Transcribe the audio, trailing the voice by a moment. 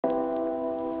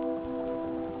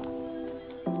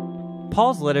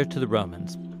Paul's letter to the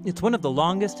Romans. It's one of the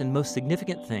longest and most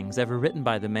significant things ever written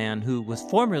by the man who was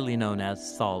formerly known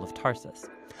as Saul of Tarsus.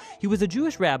 He was a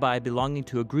Jewish rabbi belonging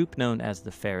to a group known as the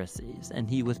Pharisees, and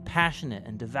he was passionate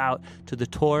and devout to the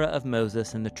Torah of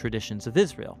Moses and the traditions of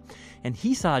Israel. And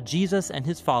he saw Jesus and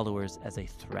his followers as a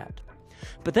threat.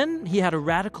 But then he had a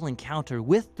radical encounter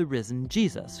with the risen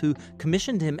Jesus, who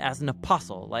commissioned him as an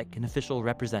apostle, like an official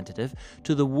representative,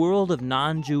 to the world of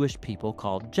non-Jewish people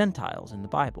called Gentiles in the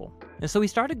Bible. And so he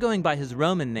started going by his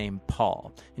Roman name,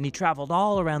 Paul, and he traveled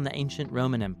all around the ancient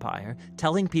Roman Empire,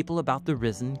 telling people about the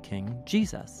risen King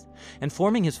Jesus, and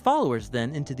forming his followers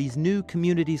then into these new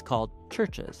communities called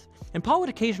churches. And Paul would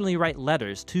occasionally write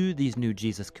letters to these new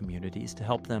Jesus communities to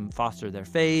help them foster their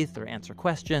faith or answer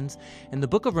questions, and the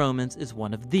book of Romans is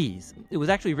one of these. It was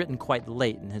actually written quite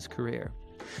late in his career.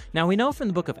 Now, we know from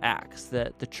the book of Acts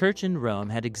that the church in Rome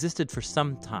had existed for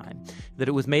some time, that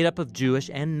it was made up of Jewish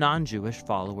and non-Jewish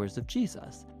followers of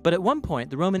Jesus. But at one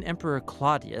point, the Roman Emperor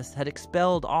Claudius had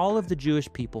expelled all of the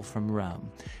Jewish people from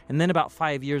Rome. And then about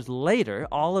 5 years later,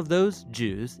 all of those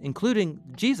Jews, including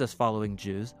Jesus-following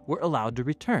Jews, were allowed to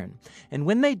return. And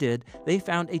when they did, they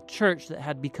found a church that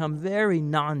had become very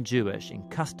non-Jewish in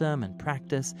custom and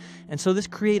practice. And so this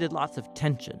created lots of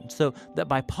tension, so that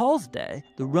by Paul's day,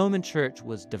 the Roman church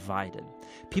was divided.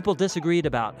 People disagreed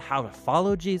about how to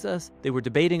follow Jesus. They were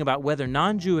debating about whether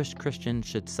non-Jewish Christians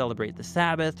should celebrate the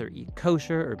Sabbath or eat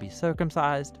kosher or be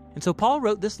circumcised. And so Paul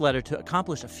wrote this letter to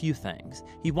accomplish a few things.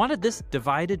 He wanted this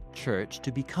divided church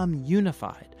to become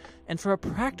unified, and for a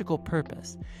practical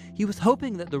purpose. He was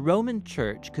hoping that the Roman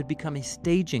church could become a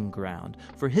staging ground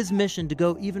for his mission to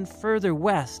go even further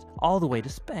west, all the way to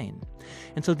Spain.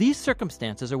 And so these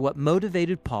circumstances are what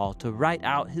motivated Paul to write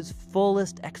out his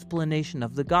fullest explanation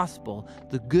of the gospel,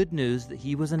 the good news that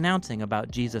he was announcing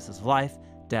about Jesus' life,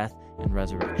 death, and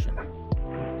resurrection.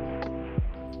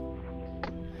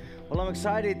 Well, I'm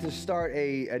excited to start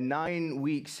a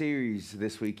 9-week series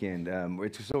this weekend.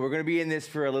 So we're going to be in this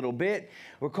for a little bit.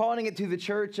 We're calling it To the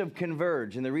Church of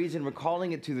Converge. And the reason we're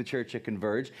calling it To the Church of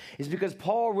Converge is because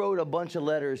Paul wrote a bunch of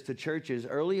letters to churches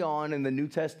early on in the New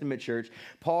Testament church.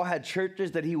 Paul had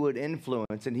churches that he would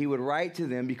influence, and he would write to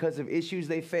them because of issues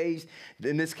they faced.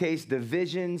 In this case,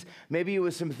 divisions. Maybe it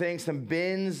was some things, some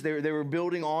bins. They were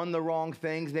building on the wrong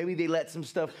things. Maybe they let some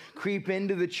stuff creep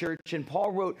into the church. And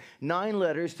Paul wrote 9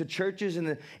 letters to churches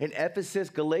in Ephesus,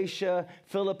 Galatia,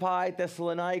 Philippi,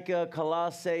 Thessalonica,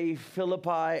 Colossae,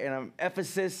 Philippi, and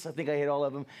Ephesus. I think I hit all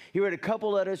of them. He wrote a couple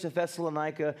letters to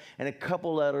Thessalonica and a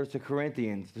couple letters to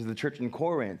Corinthians, to the church in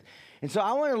Corinth. And so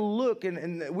I want to look,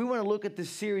 and we want to look at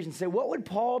this series and say, what would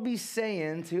Paul be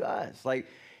saying to us? Like,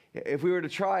 if we were to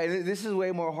try, this is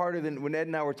way more harder than when Ed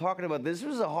and I were talking about this. This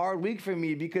was a hard week for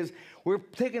me because we're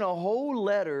taking a whole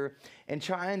letter and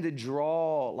trying to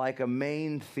draw like a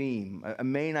main theme, a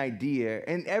main idea.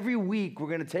 And every week we're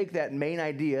going to take that main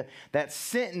idea, that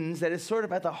sentence that is sort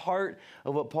of at the heart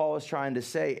of what Paul is trying to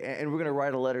say, and we're going to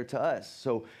write a letter to us.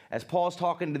 So as Paul's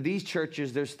talking to these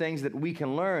churches, there's things that we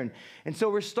can learn. And so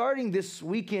we're starting this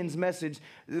weekend's message.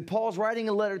 Paul's writing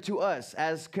a letter to us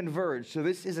as Converge. So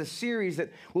this is a series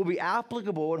that will be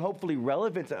applicable and hopefully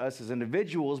relevant to us as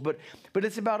individuals, but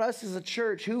it's about us as a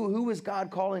church. Who is God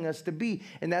calling us to be?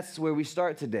 And that's where we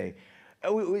start today.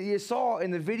 You saw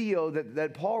in the video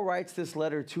that Paul writes this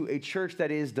letter to a church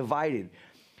that is divided.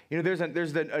 You know,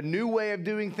 there's a new way of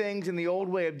doing things and the old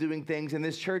way of doing things, and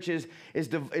this church is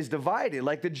divided.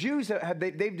 Like the Jews,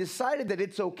 they've decided that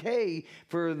it's okay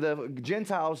for the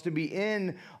Gentiles to be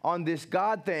in on this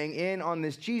God thing, in on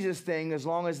this Jesus thing, as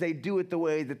long as they do it the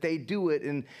way that they do it.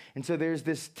 And so there's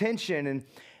this tension.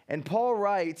 And Paul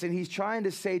writes, and he's trying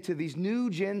to say to these new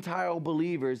Gentile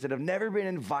believers that have never been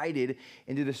invited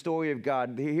into the story of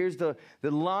God. Here's the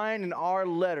line in our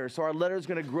letter. So our letter is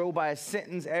going to grow by a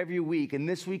sentence every week. And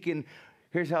this weekend,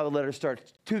 here's how the letter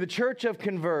starts. To the Church of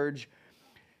Converge,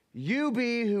 you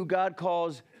be who God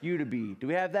calls you to be. Do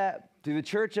we have that? To the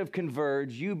Church of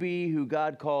Converge, you be who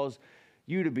God calls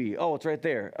you to be. Oh, it's right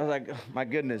there. I was like, oh, my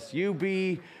goodness. You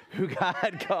be who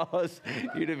God calls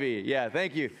you to be. Yeah,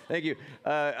 thank you. Thank you.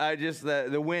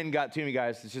 The wind got to me,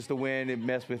 guys. It's just the wind. It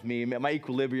messed with me. My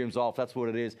equilibrium's off. That's what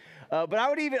it is. But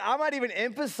I might even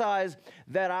emphasize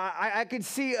that I could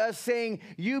see us saying,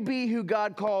 you be who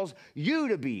God calls you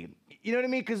to be. You know what I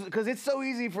mean? Because it's so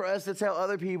easy for us to tell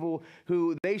other people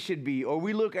who they should be, or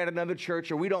we look at another church,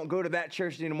 or we don't go to that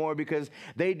church anymore because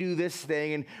they do this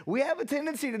thing. And we have a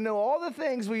tendency to know all the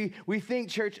things we think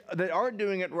church that aren't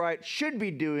doing it right should be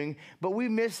doing, but we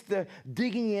miss the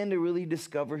digging in to really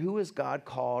discover who has God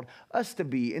called us to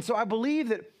be. And so I believe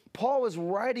that Paul is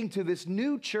writing to this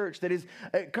new church that is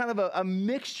kind of a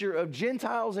mixture of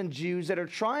Gentiles and Jews that are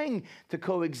trying to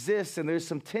coexist, and there's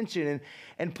some tension.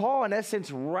 And Paul, in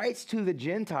essence, writes to the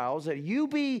Gentiles that you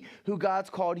be who God's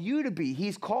called you to be.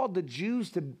 He's called the Jews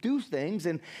to do things,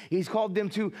 and he's called them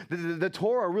to, the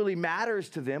Torah really matters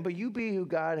to them, but you be who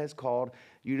God has called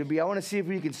you to be. I want to see if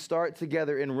we can start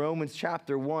together in Romans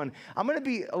chapter 1.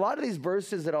 A lot of these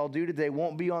verses that I'll do today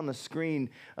won't be on the screen.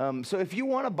 So if you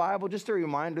want a Bible, just a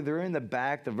reminder, they're in the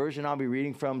back. The version I'll be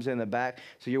reading from is in the back.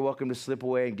 So you're welcome to slip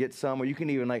away and get some, or you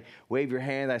can even wave your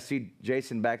hand. I see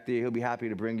Jason back there. He'll be happy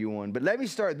to bring you one. But let me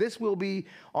start. This will be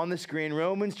on the screen.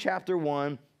 Romans chapter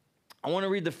 1. I want to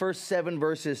read the first 7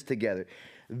 verses together.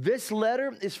 This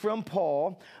letter is from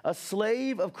Paul, a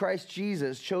slave of Christ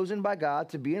Jesus, chosen by God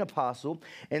to be an apostle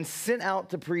and sent out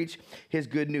to preach his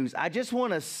good news. I just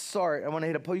want to start. I want to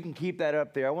hit a pause. You can keep that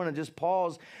up there. I want to just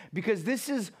pause because this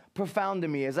is profound to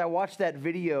me. As I watched that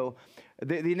video,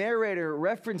 the narrator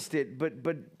referenced it,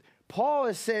 but Paul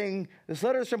is saying, this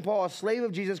letter is from Paul, a slave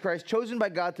of Jesus Christ, chosen by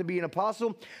God to be an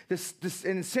apostle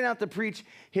and sent out to preach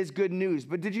his good news.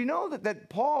 But did you know that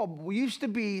Paul used to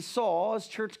be Saul, as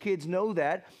church kids know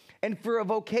that, and for a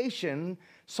vocation,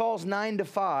 Saul's 9 to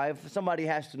 5, somebody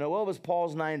has to know, what was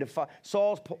Paul's 9 to 5?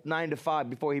 Saul's 9 to 5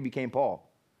 before he became Paul.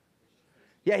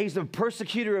 Yeah, he's the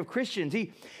persecutor of Christians.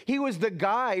 He was the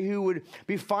guy who would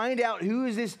find out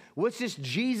what's this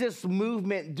Jesus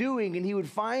movement doing, and he would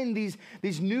find these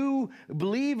new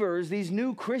believers, these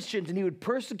new Christians, and he would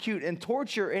persecute and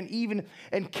torture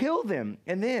and kill them.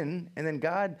 And then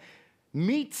God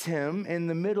meets him in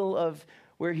the middle of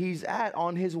where he's at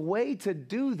on his way to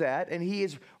do that, and he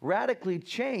is radically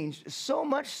changed, so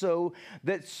much so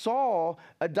that Saul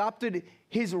adopted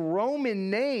his Roman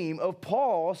name of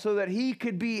Paul so that he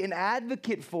could be an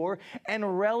advocate for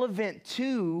and relevant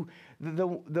to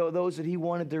those that he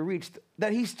wanted to reach,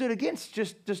 that he stood against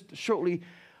just shortly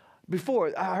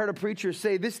before. I heard a preacher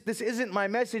say, this isn't my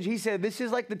message. He said, this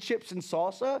is like the chips and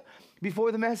salsa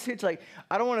before the message.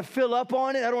 I don't want to fill up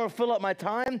on it. I don't want to fill up my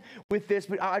time with this,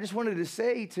 but I just wanted to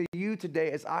say to you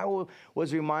today, as I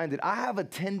was reminded, I have a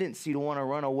tendency to want to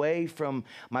run away from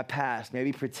my past,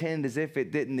 maybe pretend as if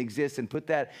it didn't exist and put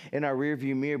that in our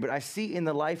rearview mirror. But I see in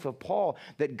the life of Paul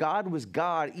that God was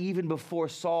God even before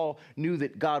Saul knew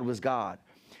that God was God.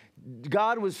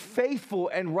 God was faithful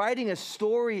and writing a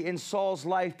story in Saul's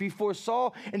life before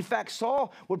Saul. In fact,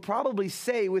 Saul would probably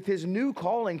say with his new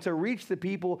calling to reach the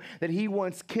people that he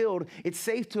once killed, it's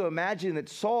safe to imagine that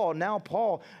Saul, now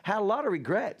Paul, had a lot of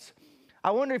regrets. I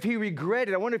wonder if he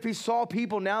regretted. I wonder if he saw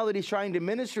people now that he's trying to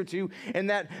minister to, and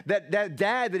that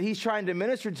dad that he's trying to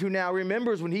minister to now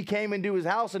remembers when he came into his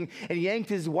house and yanked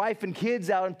his wife and kids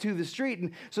out into the street.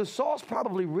 And so Saul's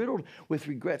probably riddled with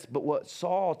regrets. But what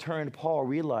Saul turned Paul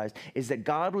realized is that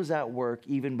God was at work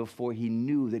even before he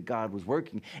knew that God was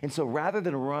working. And so rather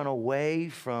than run away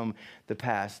from the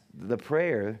past, the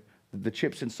prayer, the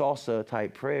chips and salsa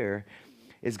type prayer,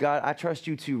 is, God, I trust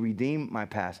you to redeem my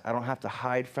past. I don't have to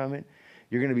hide from it.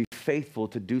 You're going to be faithful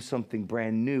to do something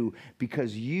brand new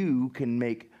because you can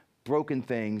make broken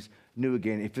things new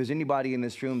again. If there's anybody in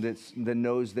this room that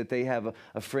knows that they have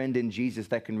a friend in Jesus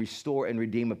that can restore and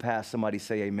redeem a past, somebody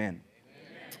say amen.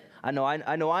 I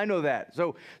know that.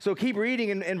 So keep reading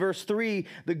in verse 3.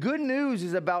 The good news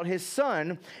is about his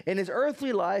son. In his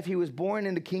earthly life, he was born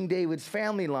into King David's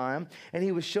family line, and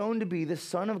he was shown to be the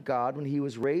Son of God when he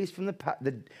was raised from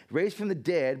the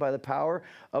dead by the power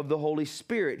of the Holy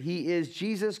Spirit. He is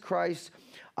Jesus Christ,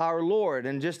 our Lord.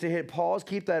 And just to hit pause,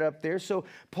 keep that up there. So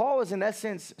Paul is in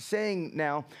essence saying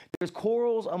now, there's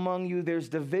quarrels among you, there's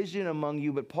division among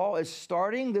you, but Paul is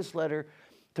starting this letter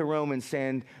to Romans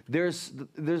saying there's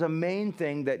a main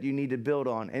thing that you need to build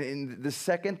on. And the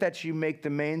second that you make the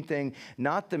main thing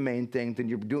not the main thing, then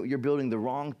you're building the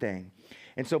wrong thing.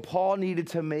 And so Paul needed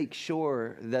to make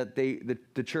sure that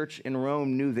the church in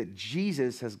Rome knew that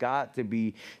Jesus has got to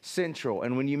be central.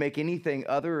 And when you make anything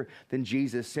other than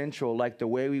Jesus central, like the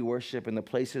way we worship and the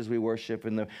places we worship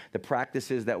and the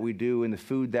practices that we do and the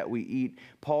food that we eat,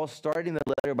 Paul's starting the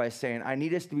letter by saying, I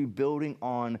need us to be building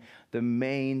on the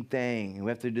main thing.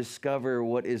 We have to discover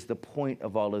what is the point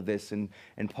of all of this. And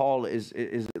Paul is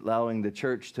allowing the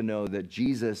church to know that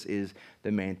Jesus is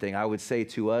the main thing. I would say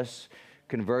to us,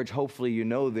 Converge, hopefully you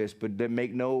know this, but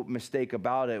make no mistake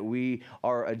about it. We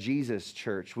are a Jesus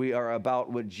church. We are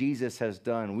about what Jesus has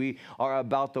done. We are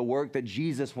about the work that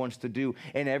Jesus wants to do.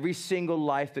 And every single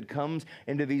life that comes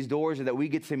into these doors or that we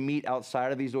get to meet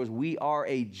outside of these doors, we are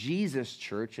a Jesus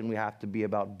church, and we have to be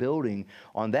about building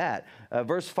on that.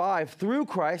 Verse 5, through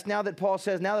Christ, now that Paul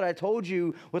says, now that I told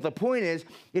you what the point is,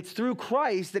 it's through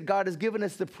Christ that God has given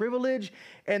us the privilege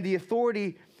and the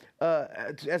authority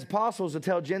as apostles to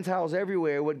tell Gentiles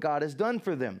everywhere what God has done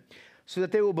for them, so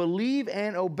that they will believe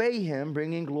and obey him,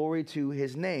 bringing glory to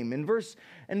his name. In verse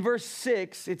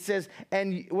 6, it says,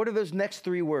 and what are those next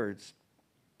three words?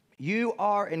 You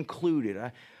are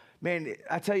included. Man,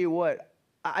 I tell you what,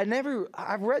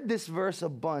 I've read this verse a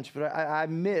bunch, but I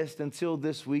missed until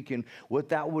this weekend what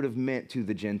that would have meant to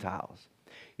the Gentiles.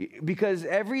 Because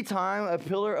every time a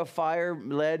pillar of fire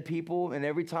led people, and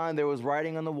every time there was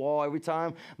writing on the wall, every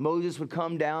time Moses would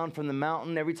come down from the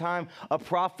mountain, every time a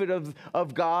prophet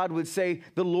of God would say,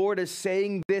 the Lord is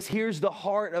saying this, here's the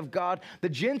heart of God, the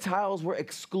Gentiles were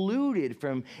excluded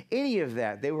from any of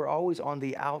that. They were always on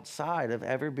the outside of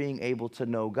ever being able to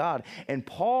know God. And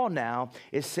Paul now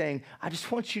is saying, I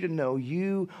just want you to know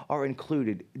you are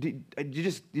included. You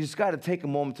just got to take a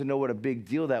moment to know what a big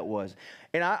deal that was.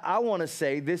 And I want to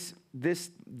say this,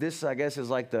 I guess, is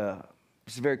like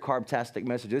it's a very carb-tastic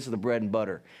message. This is the bread and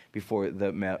butter before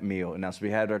the meal. And now, so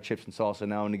we had our chips and salsa.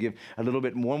 Now, I want to give a little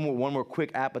bit, one more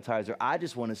quick appetizer. I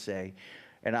just want to say,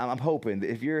 and I'm hoping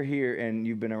that if you're here and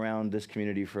you've been around this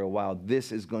community for a while,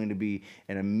 this is going to be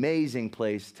an amazing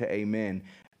place to amen.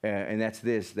 And that's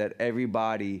this, that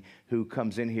everybody who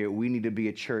comes in here, we need to be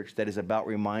a church that is about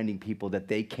reminding people that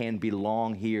they can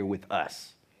belong here with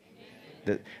us.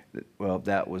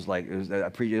 That was like, it was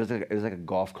like a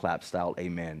golf clap style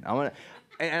amen.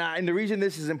 And the reason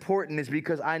this is important is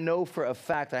because I know for a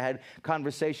fact, I had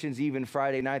conversations even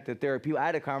Friday night that there are people. I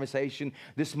had a conversation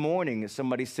this morning.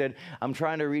 Somebody said, I'm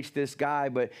trying to reach this guy,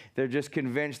 but they're just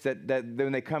convinced that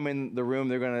when they come in the room,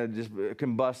 they're going to just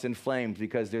combust in flames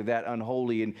because they're that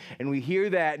unholy. And we hear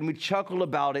that and we chuckle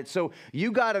about it. So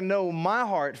you got to know my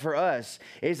heart for us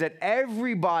is that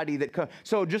everybody that comes.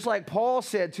 So just like Paul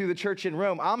said to the church in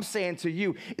Rome, I'm saying to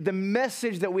you, the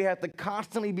message that we have to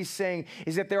constantly be saying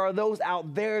is that there are those out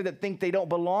there that think they don't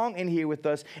belong in here with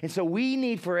us. And so we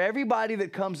need for everybody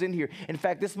that comes in here. In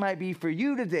fact, this might be for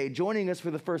you today, joining us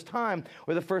for the first time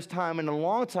or the first time in a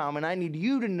long time. And I need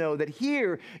you to know that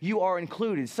here you are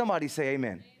included. Somebody say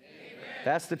amen.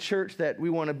 That's the church that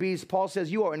we want to be. Paul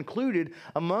says you are included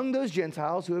among those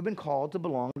Gentiles who have been called to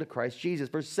belong to Christ Jesus.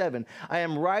 Verse 7, I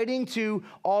am writing to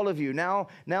all of you. Now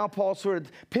Paul sort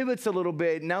of pivots a little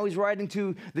bit. Now he's writing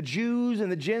to the Jews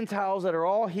and the Gentiles that are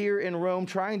all here in Rome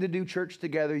trying to do church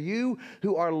together. You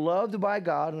who are loved by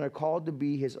God and are called to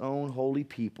be his own holy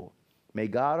people. May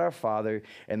God our Father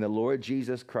and the Lord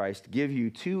Jesus Christ give you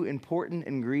two important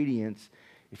ingredients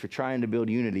if you're trying to build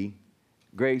unity,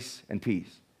 grace and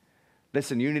peace.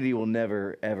 Listen, unity will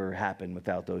never, ever happen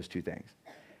without those two things.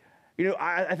 You know,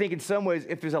 I think in some ways,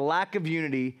 if there's a lack of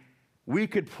unity, we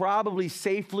could probably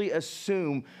safely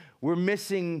assume we're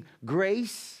missing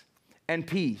grace and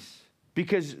peace,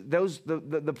 because those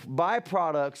the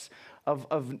byproducts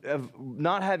of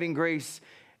not having grace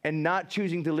and not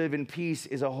choosing to live in peace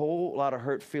is a whole lot of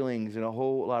hurt feelings and a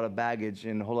whole lot of baggage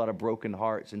and a whole lot of broken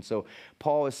hearts. And so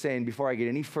Paul is saying, before I get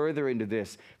any further into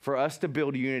this, for us to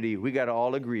build unity, we got to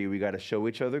all agree. We got to show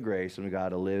each other grace, and we got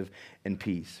to live in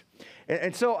peace.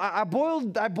 And so I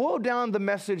boiled down the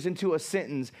message into a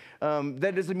sentence.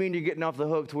 That doesn't mean you're getting off the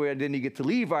hook to where then you get to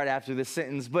leave right after this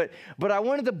sentence. But I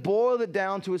wanted to boil it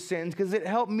down to a sentence because it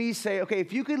helped me say, okay,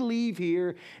 if you could leave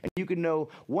here and you could know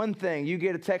one thing, you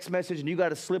get a text message and you got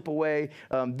to slip away.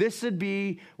 This would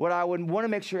be what I would want to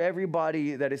make sure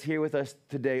everybody that is here with us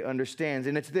today understands.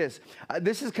 And it's this.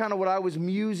 This is kind of what I was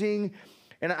musing.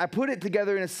 And I put it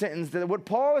together in a sentence that what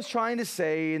Paul is trying to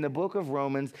say in the book of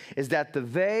Romans is that the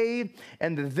they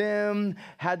and the them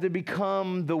had to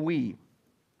become the we.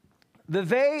 The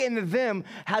they and the them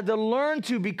had to learn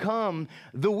to become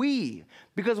the we.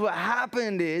 Because what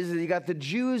happened is that you got the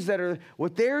Jews that are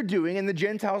what they're doing, and the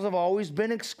Gentiles have always been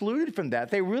excluded from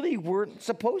that. They really weren't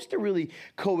supposed to really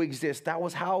coexist. That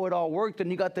was how it all worked.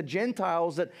 And you got the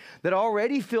Gentiles that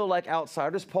already feel like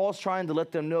outsiders. Paul's trying to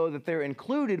let them know that they're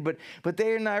included, but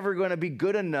they're never going to be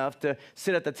good enough to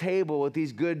sit at the table with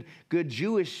these good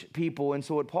Jewish people. And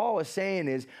so what Paul is saying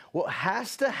is what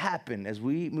has to happen as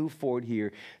we move forward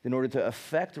here in order to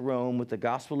affect Rome with the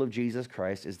gospel of Jesus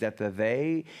Christ is that the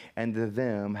they and the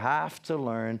them have to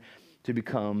learn to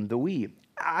become the we.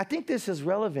 I think this is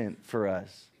relevant for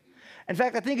us. In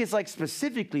fact, I think it's like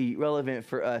specifically relevant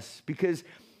for us because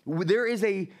there is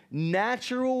a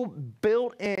natural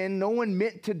built-in, no one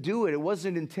meant to do it. It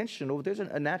wasn't intentional, but there's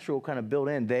a natural kind of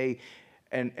built-in they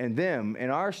and them in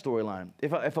our storyline.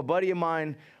 If a buddy of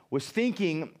mine was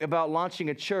thinking about launching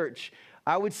a church,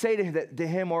 I would say to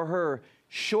him or her,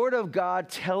 short of God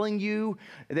telling you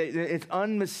that it's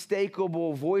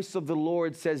unmistakable voice of the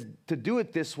Lord says to do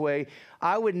it this way,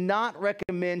 I would not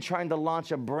recommend trying to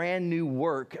launch a brand new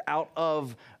work out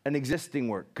of an existing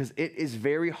work, because it is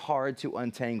very hard to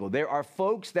untangle. There are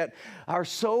folks that are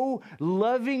so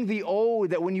loving the old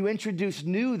that when you introduce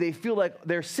new, they feel like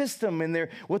their system and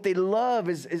what they love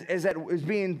is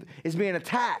being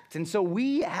attacked. And so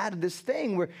we had this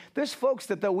thing where there's folks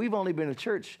that, though we've only been to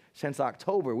church since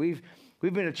October, we've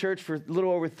been to church for a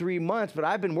little over 3 months, but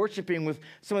I've been worshiping with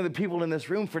some of the people in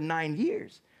this room for 9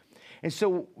 years. And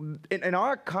so in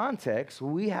our context,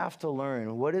 we have to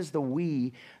learn, what is the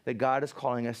we that God is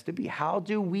calling us to be? How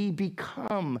do we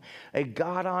become a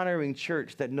God-honoring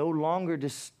church that no longer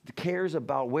just cares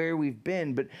about where we've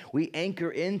been, but we anchor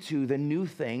into the new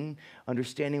thing,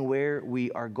 understanding where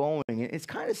we are going? And it's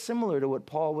kind of similar to what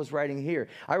Paul was writing here.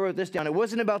 I wrote this down. It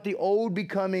wasn't about the old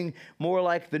becoming more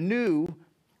like the new,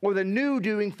 or the new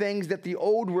doing things that the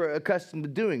old were accustomed to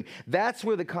doing. That's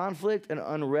where the conflict and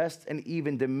unrest and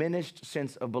even diminished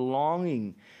sense of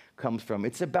belonging comes from.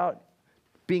 It's about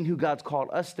being who God's called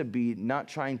us to be, not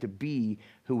trying to be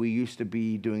who we used to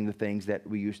be doing the things that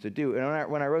we used to do. And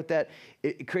when I wrote that,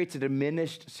 it creates a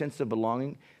diminished sense of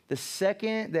belonging. The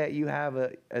second that you have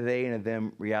a they and a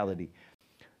them reality,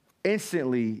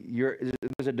 instantly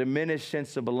there's a diminished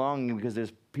sense of belonging, because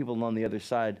there's people on the other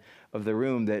side of the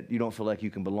room that you don't feel like you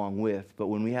can belong with. But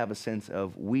when we have a sense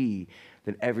of we,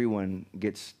 then everyone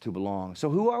gets to belong. So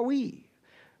who are we?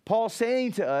 Paul's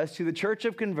saying to us, to the church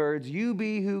of Converge, you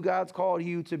be who God's called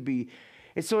you to be.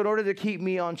 And so in order to keep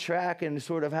me on track and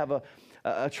sort of have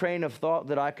a train of thought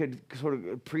that I could sort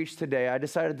of preach today, I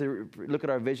decided to look at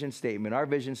our vision statement. Our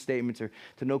vision statements are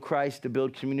to know Christ, to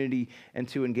build community, and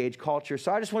to engage culture.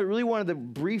 So I just really wanted to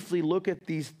briefly look at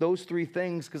those three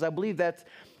things, because I believe that's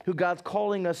who God's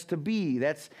calling us to be.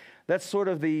 That's sort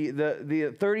of the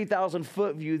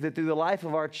 30,000-foot view that through the life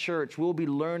of our church, we'll be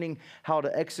learning how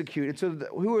to execute. And so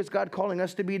who is God calling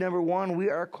us to be? Number one,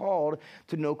 we are called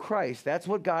to know Christ. That's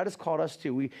what God has called us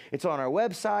to. It's on our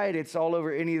website. It's all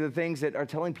over any of the things that are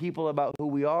telling people about who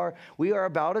we are. We are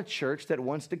about a church that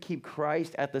wants to keep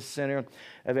Christ at the center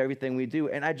of everything we do.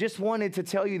 And I just wanted to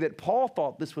tell you that Paul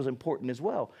thought this was important as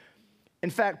well. In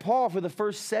fact, Paul, for the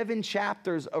first 7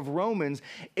 chapters of Romans,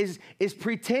 is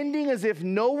pretending as if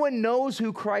no one knows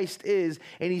who Christ is,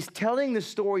 and he's telling the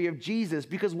story of Jesus,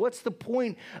 because what's the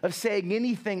point of saying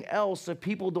anything else if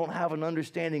people don't have an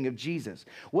understanding of Jesus?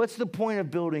 What's the point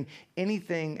of building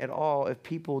anything at all if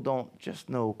people don't just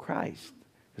know Christ?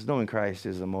 Because knowing Christ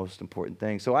is the most important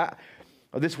thing. So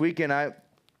this weekend, I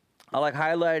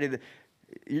highlighted.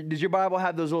 Does your Bible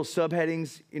have those little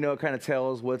subheadings? You know, it kind of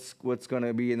tells what's going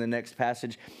to be in the next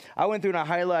passage. I went through and I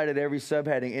highlighted every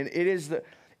subheading, and it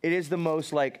is the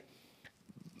most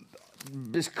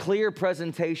this clear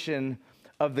presentation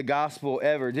of the gospel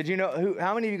ever. Did you know?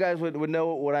 How many of you guys would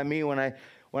know what I mean when I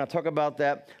talk about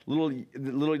that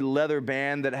little leather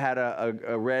band that had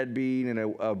a red bead and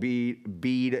a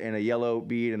bead and a yellow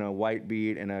bead and a white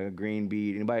bead and a green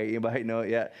bead? Anybody know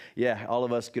it? Yeah, all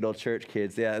of us good old church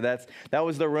kids. Yeah, that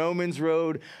was the Romans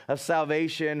road of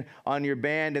salvation on your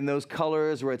band, and those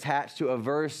colors were attached to a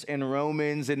verse in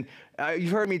Romans. And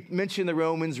you've heard me mention the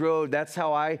Romans road. That's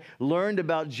how I learned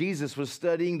about Jesus, was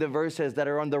studying the verses that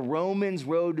are on the Romans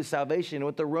road to salvation.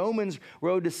 With the Romans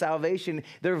road to salvation,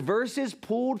 they're verses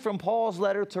pulled from Paul's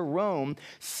letter to Rome,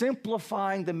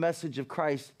 simplifying the message of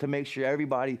Christ to make sure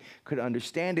everybody could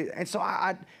understand it. And so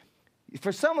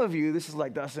for some of you, this is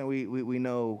like, Dustin, we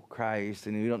know Christ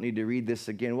and we don't need to read this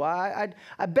again. Well,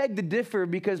 I beg to differ,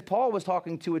 because Paul was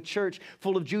talking to a church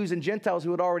full of Jews and Gentiles who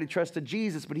had already trusted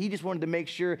Jesus, but he just wanted to make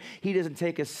sure he doesn't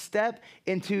take a step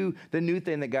into the new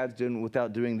thing that God's doing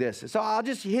without doing this. So I'll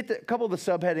just hit a couple of the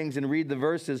subheadings and read the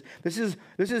verses. This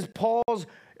is Paul's.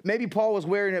 Maybe Paul was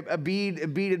wearing a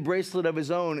beaded bracelet of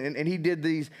his own, and he did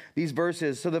these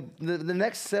verses. So the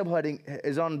next subheading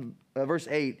is on verse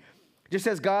 8. Just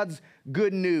says God's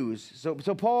good news. So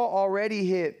Paul already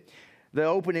hit the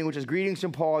opening, which is greetings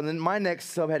from Paul. And then my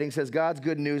next subheading says God's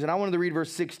good news. And I wanted to read verse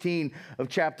 16 of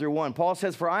chapter 1. Paul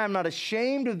says, for I am not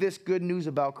ashamed of this good news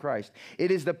about Christ.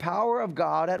 It is the power of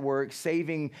God at work,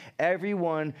 saving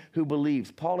everyone who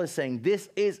believes. Paul is saying this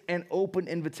is an open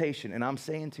invitation. And I'm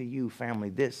saying to you, family,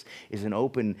 this is an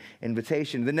open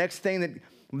invitation. The next thing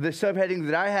the subheading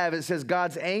that I have, it says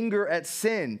God's anger at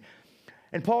sin.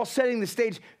 And Paul's setting the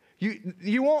stage.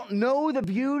 You won't know the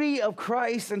beauty of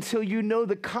Christ until you know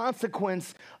the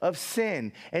consequence of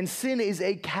sin. And sin is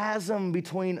a chasm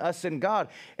between us and God.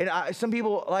 And some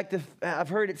people I've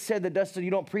heard it said that, Dustin,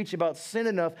 you don't preach about sin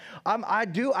enough. I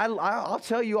do. I'll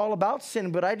tell you all about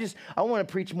sin, but I want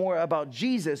to preach more about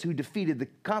Jesus, who defeated the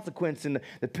consequence and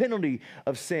the penalty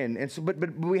of sin. And so,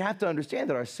 but we have to understand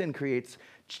that our sin creates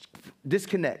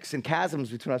disconnects and chasms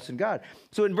between us and God.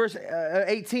 So in verse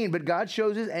 18, but God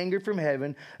shows his anger from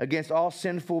heaven against all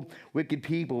sinful, wicked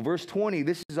people. Verse 20,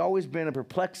 this has always been a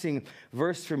perplexing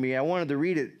verse for me. I wanted to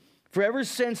read it. For ever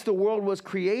since the world was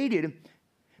created,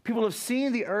 people have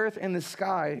seen the earth and the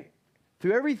sky.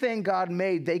 Through everything God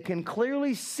made, they can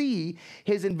clearly see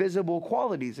his invisible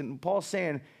qualities. And Paul's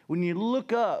saying, when you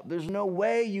look up, there's no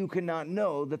way you cannot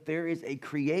know that there is a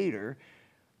creator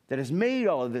that has made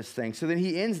all of this thing. So then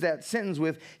he ends that sentence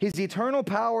with, his eternal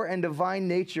power and divine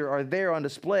nature are there on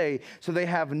display, so they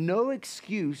have no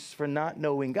excuse for not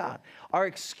knowing God. Our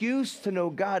excuse to know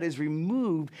God is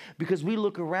removed because we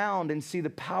look around and see the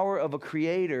power of a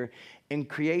creator in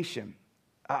creation.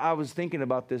 I was thinking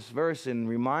about this verse and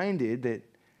reminded that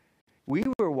we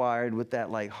were wired with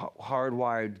that like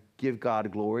hardwired give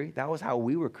God glory. That was how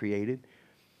we were created.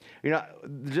 You know,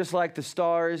 just like the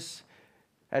stars,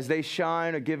 as they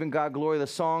shine, are giving God glory. The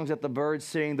songs that the birds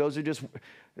sing, those are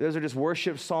just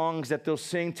worship songs that they'll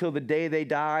sing till the day they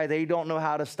die. They don't know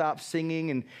how to stop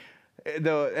singing. And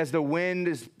as the wind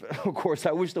is, of course,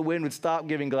 I wish the wind would stop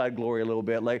giving God glory a little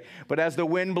bit. But as the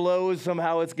wind blows,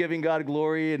 somehow it's giving God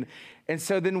glory. And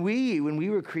so then when we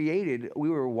were created, we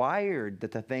were wired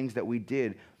that the things that we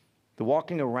did, the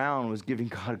walking around was giving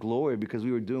God glory because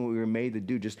we were doing what we were made to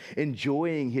do, just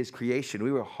enjoying his creation.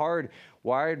 We were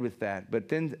hardwired with that. But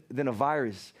then a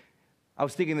virus. I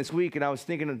was thinking this week, and I was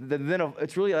thinking that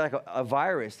it's really like a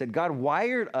virus, that God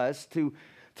wired us to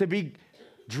be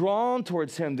drawn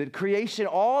towards him, that creation,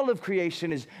 all of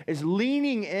creation is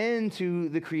leaning into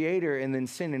the creator, and then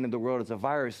sin into the world is a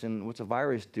virus. And what's a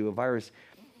virus do? A virus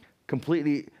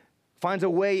completely finds a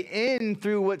way in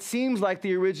through what seems like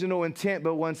the original intent,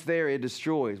 but once there, it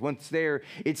destroys. Once there,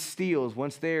 it steals.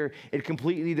 Once there, it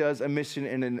completely does a mission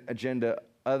and an agenda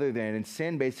other than. And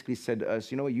sin basically said to us,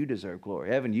 you know what, you deserve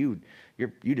glory. Evan, you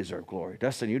deserve glory.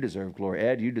 Dustin, you deserve glory.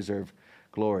 Ed, you deserve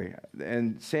glory.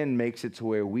 And sin makes it to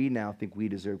where we now think we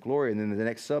deserve glory. And then the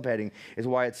next subheading is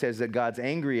why it says that God's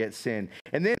angry at sin.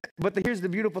 And then, here's the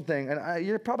beautiful thing, and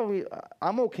you're probably,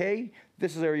 I'm okay.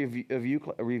 This is a review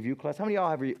class. How many of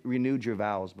y'all have renewed your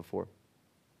vows before?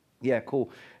 Yeah, cool.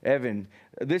 Evan,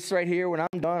 this right here, when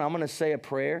I'm done, I'm going to say a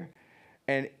prayer,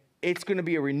 and it's going to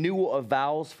be a renewal of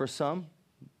vows for some,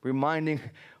 reminding,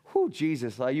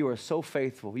 Jesus, you are so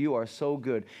faithful. You are so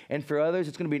good. And for others,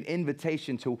 it's going to be an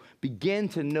invitation to begin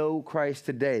to know Christ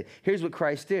today. Here's what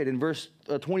Christ did. In verse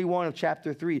 21 of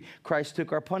chapter 3, Christ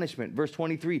took our punishment. Verse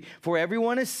 23, for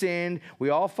everyone has sinned. We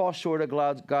all fall short of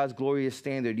God's glorious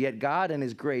standard. Yet God in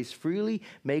his grace freely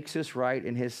makes us right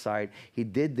in his sight. He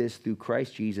did this through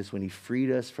Christ Jesus when he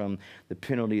freed us from the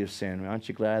penalty of sin. Aren't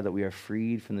you glad that we are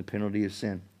freed from the penalty of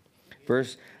sin?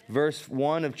 Verse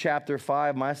 1 of chapter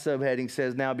 5, my subheading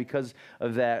says, now because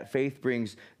of that, faith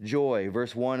brings joy.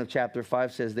 Verse 1 of chapter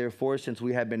 5 says, therefore, since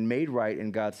we have been made right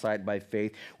in God's sight by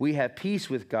faith, we have peace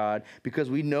with God because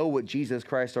we know what Jesus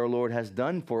Christ our Lord has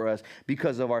done for us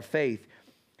because of our faith.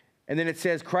 And then it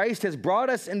says, Christ has brought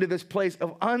us into this place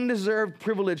of undeserved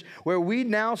privilege where we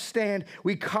now stand.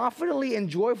 We confidently and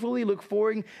joyfully look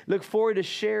forward to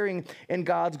sharing in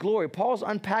God's glory. Paul's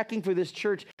unpacking for this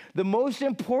church the most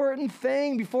important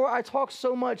thing, before I talk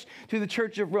so much to the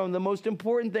church of Rome, the most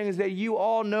important thing is that you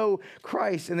all know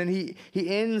Christ. And then he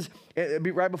ends,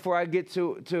 right before I get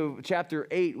to chapter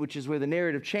 8, which is where the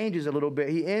narrative changes a little bit.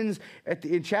 He ends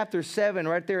in chapter 7,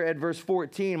 right there at verse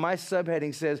 14. My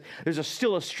subheading says, there's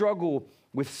still a struggle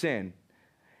with sin.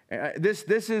 This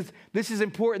is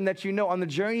important that you know. On the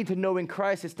journey to knowing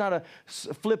Christ, it's not a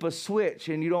flip a switch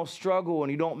and you don't struggle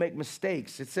and you don't make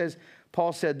mistakes. It says,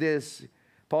 Paul said,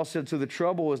 so the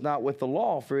trouble is not with the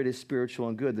law, for it is spiritual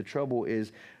and good. The trouble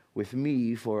is with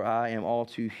me, for I am all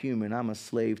too human. I'm a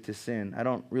slave to sin. I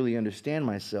don't really understand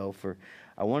myself, for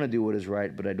I want to do what is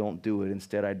right, but I don't do it.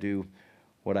 Instead, I do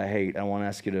what I hate. I want to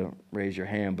ask you to raise your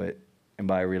hand, but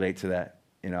anybody relate to that?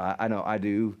 You know I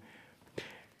do.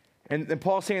 And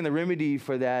Paul's saying the remedy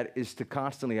for that is to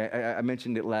constantly, I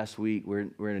mentioned it last week, we're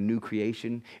in a new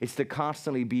creation. It's to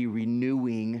constantly be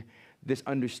renewing this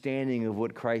understanding of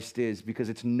what Christ is, because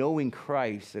it's knowing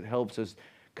Christ that helps us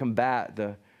combat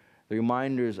the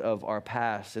reminders of our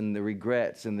past and the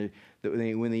regrets and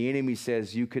when the enemy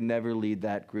says you could never lead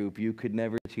that group, you could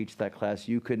never teach that class,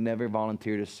 you could never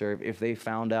volunteer to serve. If they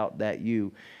found out that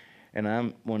And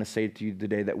I want to say to you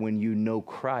today that when you know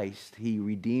Christ, he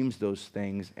redeems those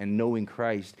things, and knowing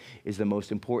Christ is the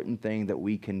most important thing that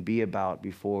we can be about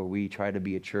before we try to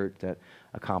be a church that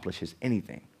accomplishes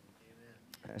anything.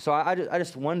 Amen. So I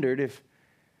just wondered if,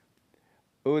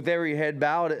 with every head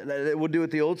bowed, we'll do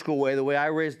it the old school way, the way I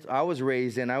was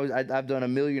raised in. I've done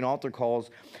 1 million altar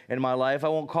calls in my life. I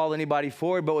won't call anybody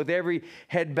forward, but with every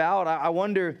head bowed, I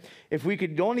wonder if we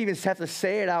could, don't even have to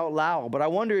say it out loud, but I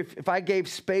wonder if I gave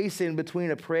space in between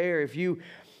a prayer, if you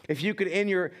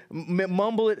could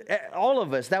mumble it, all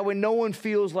of us, that way no one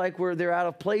feels like they're out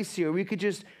of place here. We could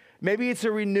just, maybe it's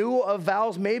a renewal of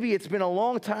vows. Maybe it's been a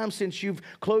long time since you've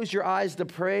closed your eyes to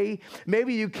pray.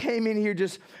 Maybe you came in here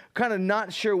just kind of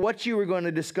not sure what you were going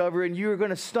to discover, and you were going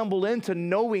to stumble into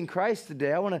knowing Christ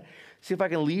today. I want to see if I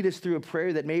can lead us through a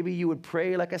prayer that maybe you would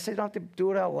pray. Like I said, you don't have to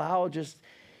do it out loud. Just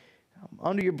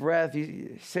under your breath,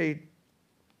 you say,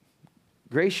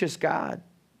 gracious God,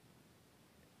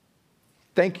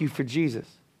 thank you for Jesus.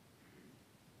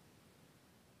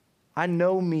 I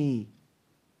know me.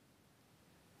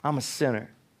 I'm a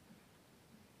sinner.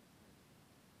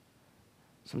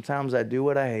 Sometimes I do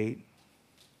what I hate,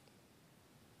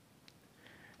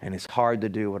 and it's hard to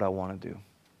do what I want to do.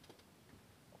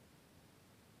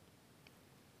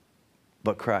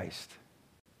 But Christ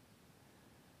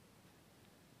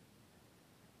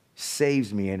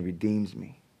saves me and redeems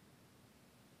me.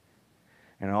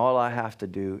 And all I have to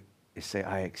do is say,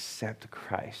 I accept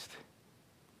Christ.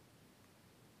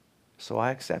 So I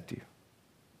accept you.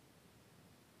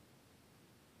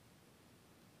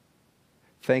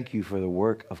 Thank you for the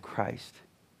work of Christ.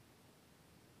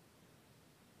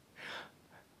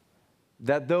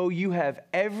 That though you have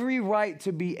every right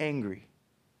to be angry,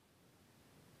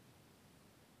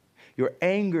 your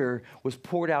anger was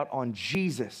poured out on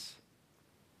Jesus.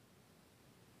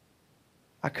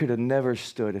 I could have never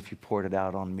stood if you poured it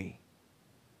out on me.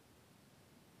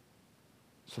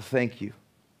 So thank you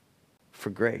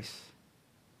for grace.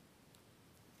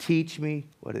 Teach me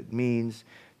what it means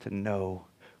to know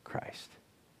Christ.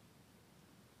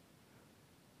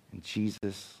 In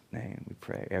Jesus' name we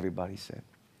pray. Everybody said.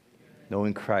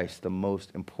 Knowing Christ, the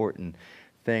most important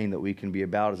thing that we can be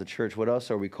about as a church. What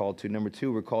else are we called to? Number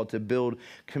 2, we're called to build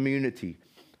community,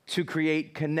 to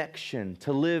create connection,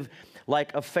 to live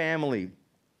like a family.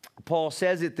 Paul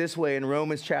says it this way in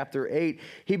Romans chapter 8.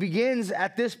 He begins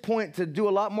at this point to do a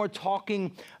lot more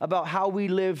talking about how we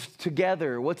live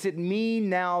together. What's it mean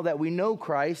now that we know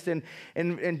Christ? And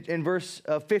in verse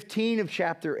 15 of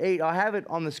chapter 8, I'll have it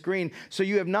on the screen. So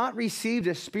you have not received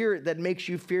a spirit that makes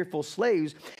you fearful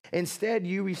slaves. Instead,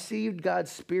 you received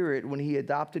God's Spirit when he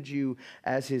adopted you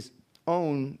as his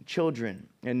own children.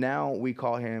 And now we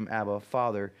call him Abba,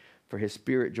 Father, for his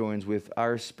Spirit joins with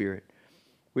our spirit.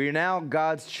 We are now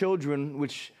God's children,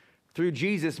 which through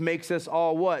Jesus makes us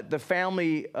all what? The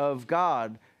family of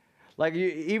God. Like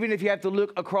even if you have to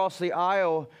look across the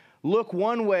aisle, look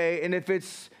one way, and if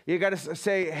it's, you got to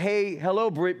say, hey, hello,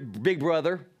 big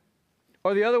brother.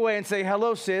 Or the other way and say,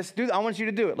 hello, sis. I want you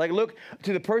to do it. Like look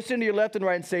to the person to your left and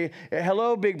right and say,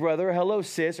 hello, big brother, hello,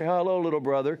 sis, or hello, little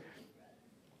brother.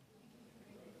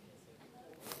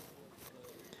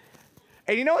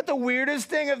 And you know what the weirdest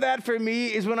thing of that for me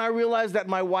is when I realized that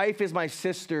my wife is my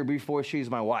sister before she's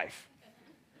my wife.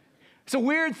 It's a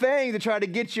weird thing to try to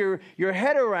get your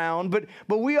head around,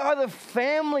 but we are the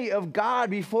family of God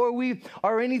before we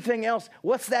are anything else.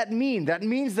 What's that mean? That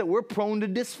means that we're prone to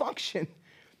dysfunction.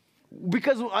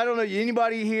 Because I don't know,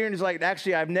 anybody here is like,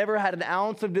 actually, I've never had an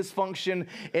ounce of dysfunction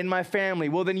in my family.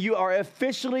 Well, then you are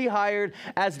officially hired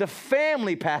as the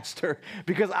family pastor,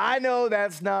 because I know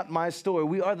that's not my story.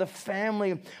 We are the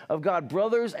family of God,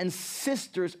 brothers and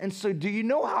sisters. And so do you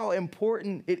know how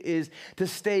important it is to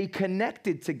stay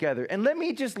connected together? And let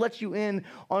me just let you in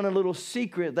on a little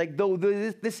secret. Like, though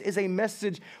this is a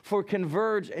message for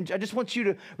Converge, and I just want you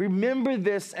to remember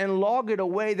this and log it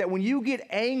away, that when you get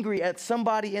angry at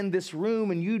somebody in this room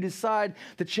and you decide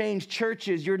to change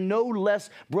churches, you're no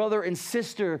less brother and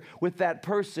sister with that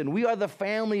person. We are the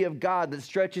family of God that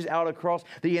stretches out across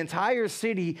the entire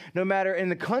city, no matter in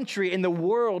the country, in the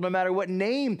world, no matter what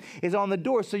name is on the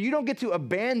door. So you don't get to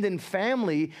abandon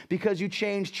family because you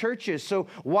change churches. So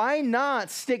why not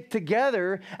stick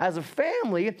together as a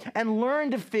family and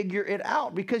learn to figure it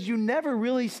out? Because you never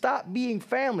really stop being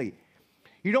family.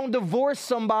 You don't divorce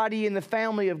somebody in the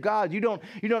family of God. You don't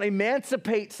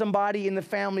emancipate somebody in the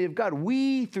family of God.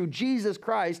 We, through Jesus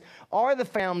Christ, are the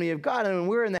family of God. And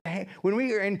when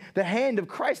we are in the hand of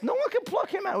Christ, no one can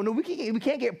pluck him out. We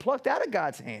can't get plucked out of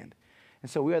God's hand. And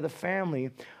so we are the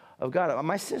family of God.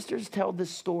 My sisters tell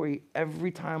this story every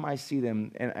time I see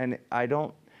them, and I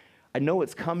don't I know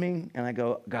it's coming, and I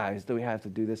go, guys, do we have to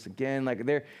do this again? Like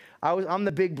I'm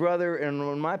the big brother, and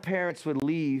when my parents would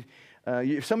leave,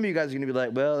 some of you guys are going to be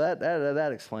like, well,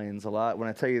 that explains a lot when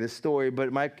I tell you this story.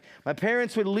 But my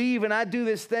parents would leave, and I'd do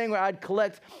this thing where I'd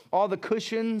collect all the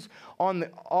cushions on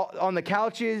the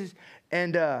couches,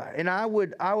 and I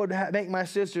would make my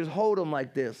sisters hold them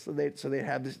like this, so they'd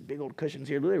have this big old cushions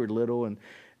here. They were little,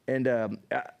 and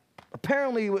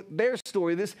apparently with their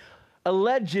story, this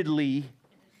allegedly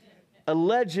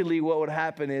what would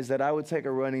happen is that I would take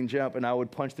a running jump and I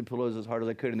would punch the pillows as hard as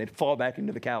I could, and they'd fall back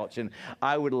into the couch, and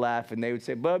I would laugh, and they would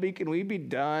say, Bubby, can we be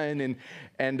done?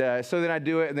 And so then I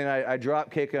do it, and then I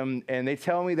drop kick them, and they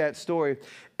tell me that story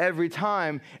every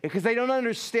time because they don't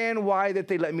understand why that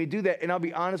they let me do that. And I'll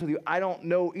be honest with you, I don't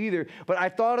know either. But I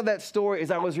thought of that story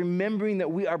as I was remembering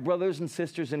that we are brothers and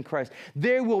sisters in Christ.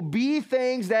 There will be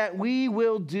things that we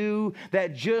will do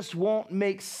that just won't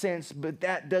make sense, but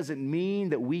that doesn't mean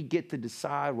that we get to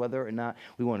decide whether or not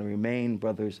we want to remain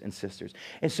brothers and sisters.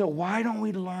 And so why don't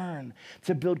we learn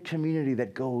to build community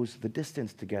that goes the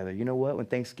distance together? You know what? When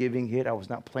Thanksgiving hit, I was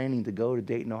not planning to go to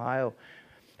Dayton, Ohio.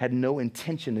 Had no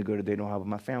intention to go to Dayton, Ohio, but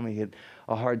my family had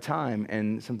a hard time,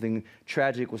 and something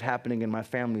tragic was happening in my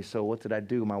family. So what did I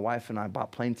do? My wife and I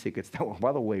bought plane tickets that were,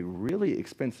 by the way, really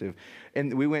expensive.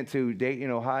 And we went to Dayton,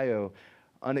 Ohio,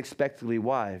 unexpectedly.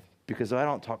 Why? Because I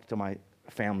don't talk to my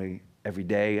family every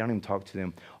day. I don't even talk to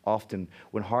them often.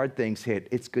 When hard things hit,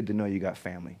 it's good to know you got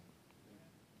family.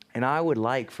 And I would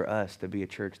like for us to be a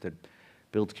church that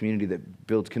builds community, that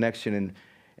builds connection,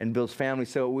 and builds family.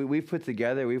 So we've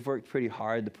worked pretty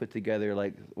hard to put together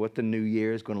like what the new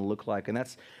year is going to look like. And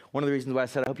that's one of the reasons why I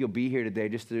said I hope you'll be here today,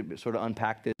 just to sort of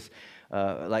unpack this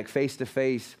like face to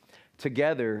face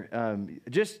together,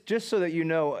 just so that you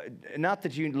know, not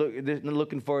that you're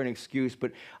looking for an excuse,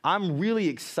 but I'm really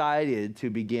excited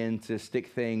to begin to stick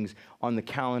things on the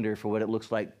calendar for what it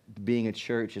looks like being a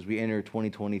church as we enter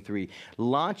 2023.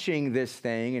 Launching this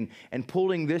thing and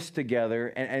pulling this together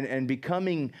and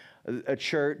becoming a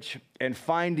church and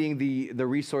finding the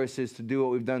resources to do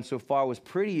what we've done so far was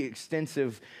pretty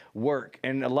extensive work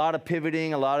and a lot of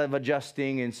pivoting, a lot of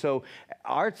adjusting. And so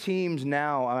our teams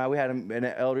now, we had an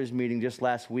elders meeting just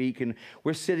last week, and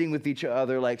we're sitting with each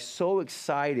other like so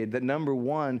excited that number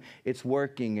one, it's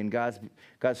working, and God's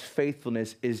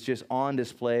faithfulness is just on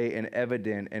display and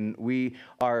evident. And we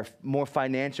are more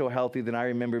financial healthy than I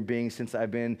remember being since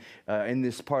I've been in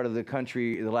this part of the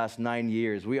country the last 9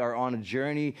 years. We are on a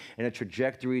journey and a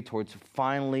trajectory towards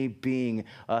finally being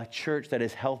a church that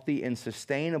is healthy and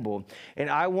sustainable. And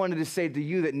I wanted to say to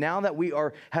you that now that we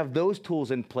have those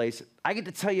tools in place, I get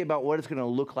to tell you about what it's going to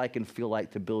look like and feel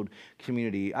like to build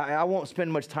community. I won't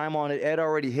spend much time on it. Ed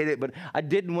already hit it, but I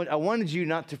wanted you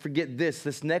not to forget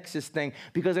this Nexus thing,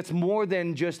 because it's more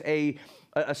than just a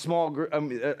small group,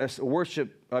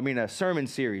 a sermon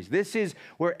series. This is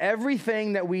where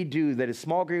everything that we do, that is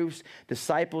small groups,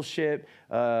 discipleship,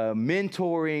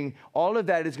 mentoring, all of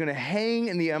that is going to hang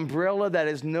in the umbrella that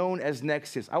is known as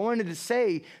Nexus. I wanted to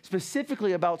say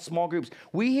specifically about small groups.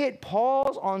 We hit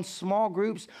pause on small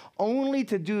groups only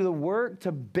to do the work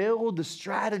to build the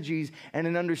strategies and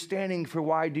an understanding for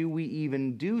why do we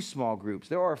even do small groups.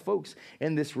 There are folks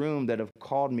in this room that have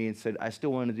called me and said, I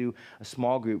still want to do a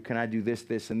small group. Can I do this,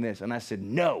 this, and this? And I said,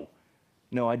 no.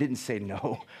 No, I didn't say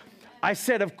no. I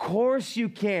said, of course you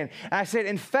can. I said,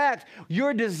 in fact,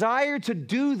 your desire to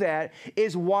do that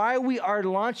is why we are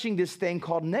launching this thing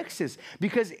called Nexus.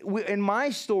 Because in my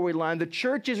storyline, the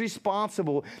church is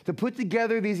responsible to put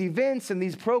together these events and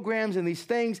these programs and these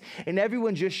things, and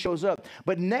everyone just shows up.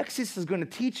 But Nexus is going to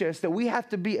teach us that we have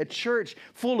to be a church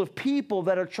full of people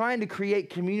that are trying to create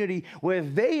community where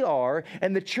they are,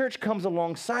 and the church comes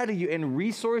alongside of you and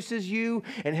resources you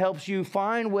and helps you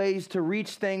find ways to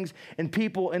reach things and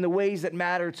people in the ways that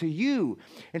matter to you.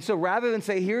 And so rather than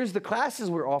say, here's the classes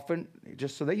we're offering,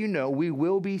 just so that you know, we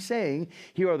will be saying,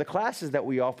 here are the classes that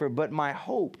we offer. But my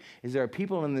hope is there are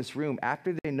people in this room,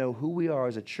 after they know who we are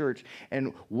as a church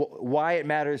and why it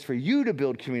matters for you to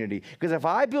build community. Because if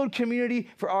I build community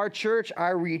for our church,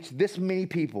 I reach this many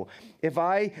people. If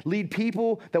I lead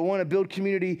people that want to build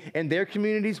community in their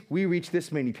communities, we reach this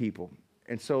many people.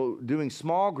 And so doing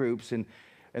small groups and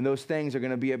those things are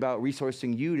going to be about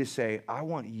resourcing you to say, I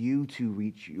want you to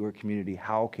reach your community.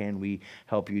 How can we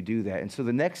help you do that? And so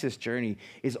the Nexus journey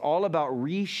is all about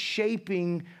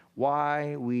reshaping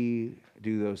why we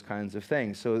do those kinds of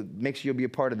things. So make sure you'll be a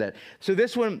part of that. So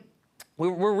this one,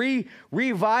 We're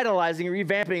revitalizing,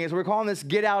 revamping it. We're calling this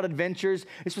Get Out Adventures.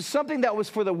 This was something that was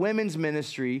for the women's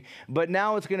ministry, but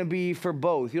now it's going to be for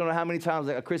both. You don't know how many times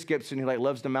like Chris Gibson, who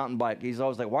loves to mountain bike, he's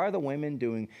always like, why are the women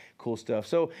doing cool stuff?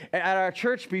 So at our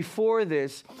church before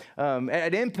this,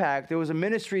 at Impact, there was a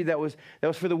ministry that was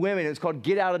for the women. It was called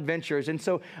Get Out Adventures. And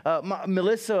so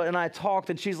Melissa and I talked,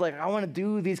 and she's like, I want to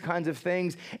do these kinds of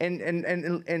things.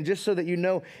 And just so that you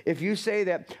know, if you say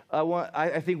that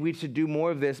I think we should do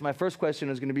more of this, my first question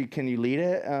is going to be, can you lead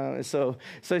it? So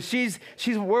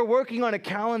we're working on a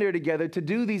calendar together to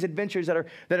do these adventures that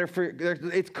are for,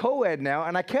 it's co-ed now.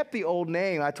 And I kept the old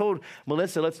name. I told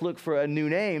Melissa, let's look for a new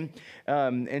name.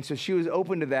 And so she was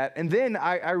open to that. And then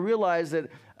I realized that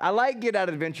I like Get Out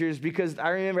Adventures because I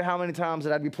remember how many times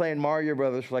that I'd be playing Mario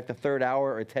Brothers for like the third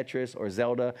hour, or Tetris, or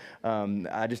Zelda.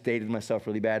 I just dated myself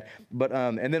really bad. But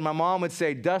and then my mom would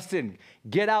say, Dustin,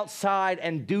 get outside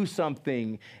and do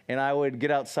something. And I would get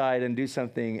outside and do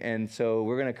something. And so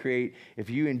we're going to create, if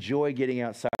you enjoy getting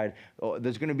outside,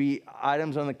 there's going to be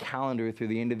items on the calendar through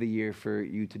the end of the year for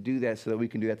you to do that so that we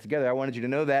can do that together. I wanted you to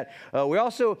know that. We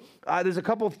also, there's a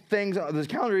couple of things, there's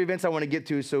calendar events I want to get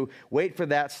to, so wait for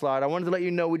that slide. I wanted to let you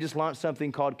know we just launched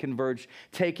something called Converge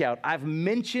Takeout. I've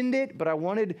mentioned it, but I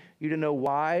wanted you to know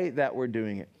why that we're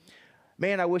doing it.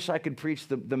 Man, I wish I could preach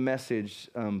the message,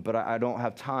 but I don't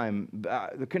have time.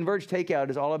 The Converge Takeout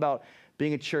is all about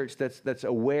being a church that's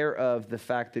aware of the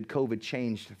fact that COVID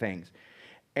changed things.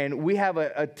 And we have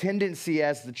a tendency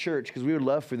as the church, because we would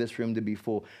love for this room to be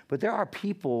full, but there are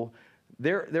people,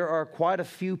 there are quite a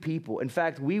few people. In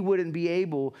fact, we wouldn't be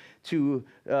able to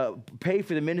pay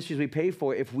for the ministries we pay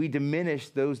for if we diminish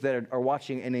those that are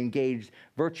watching and engaged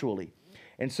virtually.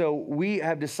 And so we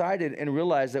have decided and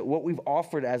realized that what we've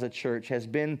offered as a church has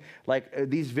been like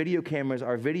these video cameras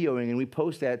are videoing, and we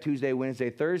post that Tuesday,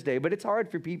 Wednesday, Thursday. But it's hard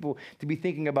for people to be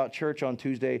thinking about church on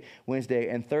Tuesday, Wednesday,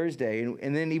 and Thursday.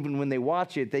 And then even when they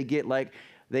watch it, they get like,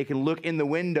 they can look in the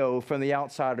window from the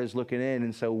outsiders looking in.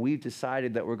 And so we've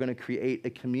decided that we're going to create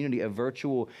a community, a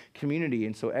virtual community.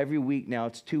 And so every week now,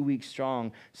 it's 2 weeks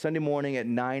strong, Sunday morning at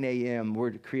 9 a.m.,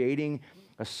 we're creating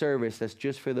a service that's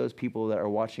just for those people that are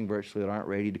watching virtually that aren't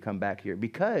ready to come back here,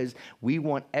 because we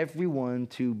want everyone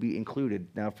to be included.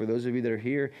 Now, for those of you that are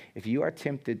here, if you are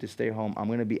tempted to stay home, I'm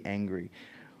going to be angry.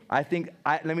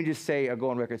 Let me just say, I'll go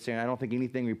on record saying, I don't think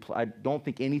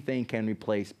anything can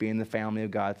replace being the family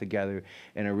of God together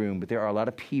in a room. But there are a lot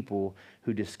of people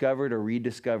who discovered or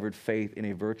rediscovered faith in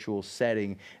a virtual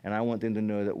setting, and I want them to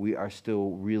know that we are still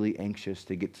really anxious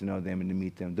to get to know them and to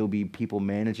meet them. There'll be people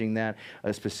managing that,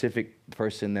 a specific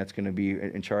person that's going to be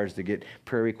in charge to get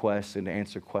prayer requests and to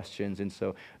answer questions. And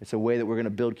so it's a way that we're going to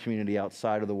build community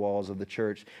outside of the walls of the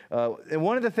church. And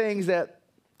one of the things that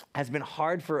has been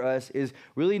hard for us is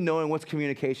really knowing what's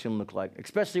communication look like,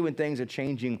 especially when things are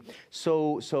changing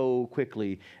so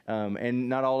quickly. And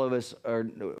not all of us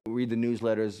read the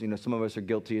newsletters. You know, some of us are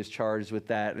guilty as charged with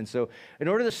that. And so in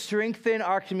order to strengthen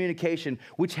our communication,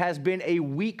 which has been a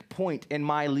weak point in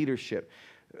my leadership,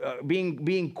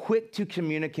 being quick to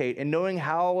communicate and knowing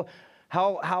how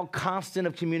constant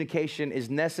of communication is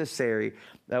necessary,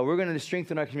 we're going to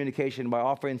strengthen our communication by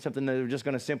offering something that we're just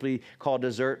going to simply call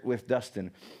Dessert with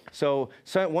Dustin. So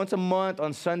once a month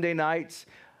on Sunday nights,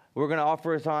 we're going to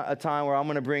offer a time where I'm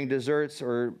going to bring desserts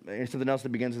or something else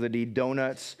that begins with a D,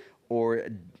 donuts or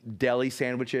deli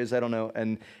sandwiches, I don't know.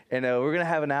 And we're going to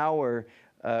have an hour.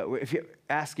 If you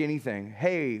ask anything,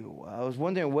 hey, I was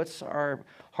wondering what's our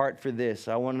heart for this.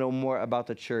 I want to know more about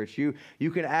the church. You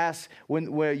can ask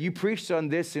when you preached on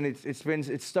this, and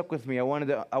it's stuck with me. I wanted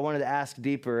to ask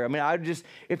deeper. I mean,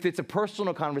 if it's a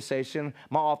personal conversation,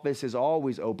 my office is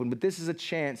always open. But this is a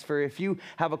chance for, if you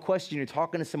have a question, you're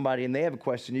talking to somebody and they have a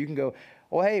question, you can go,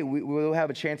 oh, hey, we'll have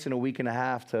a chance in a week and a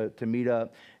half to meet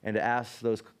up and to ask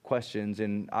those questions.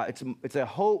 And it's a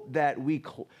hope that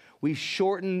we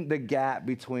shorten the gap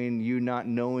between you not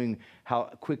knowing how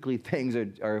quickly things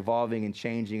are evolving and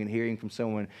changing and hearing from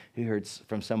someone who heard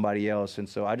from somebody else. And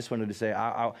so I just wanted to say,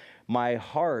 my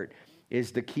heart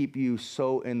is to keep you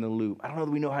so in the loop. I don't know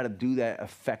that we know how to do that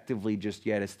effectively just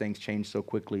yet as things change so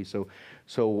quickly. So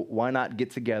why not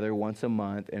get together once a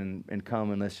month and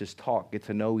come and let's just talk, get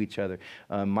to know each other.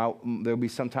 There'll be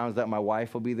some times that my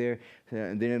wife will be there,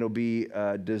 and then it'll be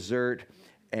dessert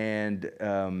and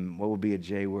what would be a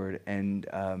J word?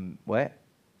 And what?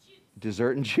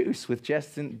 Dessert and juice with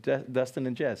Dustin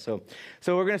and Jess. So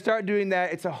we're going to start doing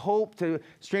that. It's a hope to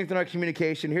strengthen our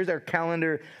communication. Here's our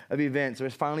calendar of events. We're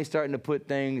finally starting to put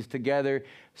things together.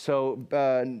 So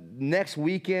next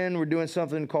weekend, we're doing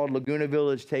something called Laguna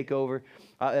Village Takeover.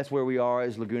 That's where we are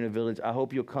as Laguna Village. I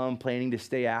hope you'll come planning to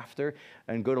stay after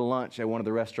and go to lunch at one of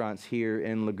the restaurants here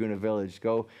in Laguna Village.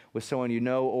 Go with someone you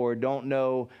know or don't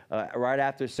know right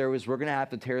after service. We're going to have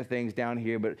to tear things down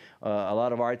here, but a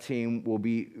lot of our team will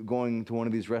be going to one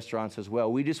of these restaurants as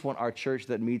well. We just want our church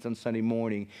that meets on Sunday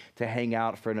morning to hang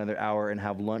out for another hour and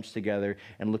have lunch together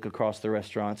and look across the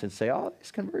restaurants and say, oh,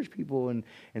 these Converge people. And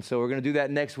so we're going to do that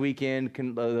next weekend,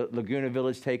 Laguna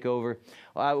Village Takeover.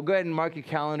 Go ahead and mark your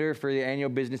calendar for the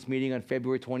annual business meeting on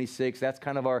February 26th. That's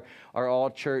kind of our all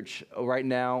church right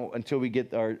now until we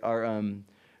get our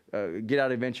get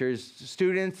out adventures.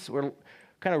 Students, we're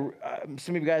kind of,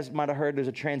 some of you guys might have heard there's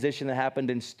a transition that happened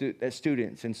in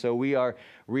students. And so we are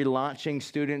relaunching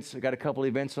students. We've got a couple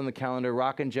events on the calendar.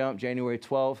 Rock and Jump, January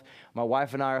 12th. My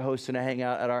wife and I are hosting a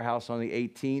hangout at our house on the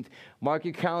 18th. Mark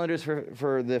your calendars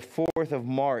for the 4th of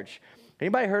March.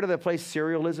 Anybody heard of the place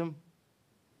Serialism?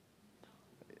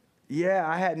 Yeah,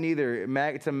 I hadn't either.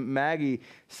 Maggie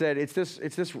said it's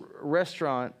this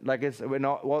restaurant, like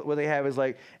what they have is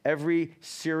like every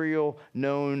cereal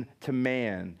known to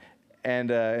man.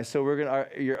 And so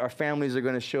our families are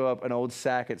going to show up an old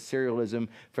sack at Serialism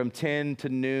from 10 to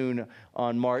noon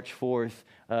on March 4th.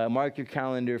 Mark your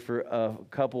calendar for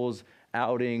couples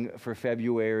outing for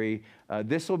February.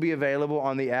 This will be available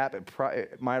on the app.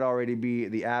 It might already be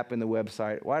the app and the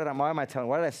website. Why did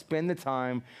I spend the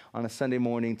time on a Sunday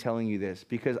morning telling you this?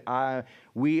 Because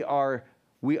we are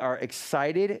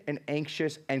excited and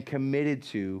anxious and committed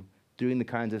to doing the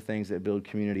kinds of things that build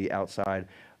community outside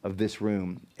of this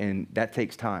room, and that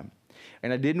takes time.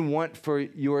 And I didn't want for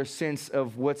your sense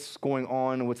of what's going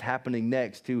on and what's happening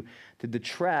next to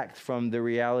detract from the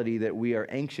reality that we are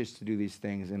anxious to do these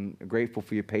things and grateful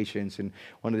for your patience, and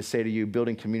wanted to say to you,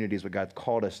 building community is what God's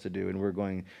called us to do, and we're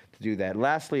going to do that.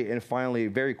 Lastly and finally,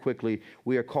 very quickly,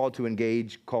 we are called to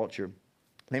engage culture.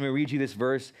 Let me read you this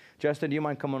verse. Justin, do you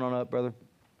mind coming on up, brother?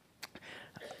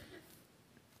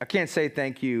 I can't say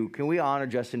thank you. Can we honor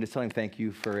Justin, just tell him thank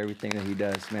you for everything that he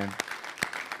does, man.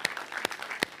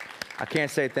 I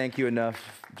can't say thank you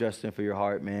enough, Justin, for your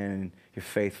heart, man, and your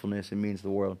faithfulness. It means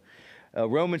the world.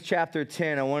 Romans chapter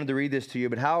 10, I wanted to read this to you,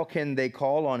 but how can they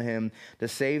call on him to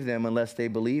save them unless they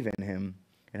believe in him?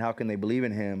 And how can they believe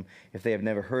in him if they have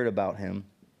never heard about him?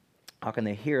 How can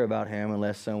they hear about him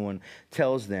unless someone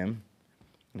tells them?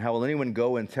 And how will anyone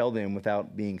go and tell them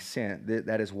without being sent?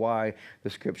 That is why the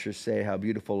scriptures say how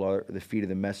beautiful are the feet of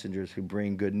the messengers who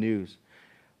bring good news.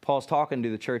 Paul's talking to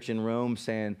the church in Rome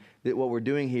saying that what we're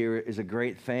doing here is a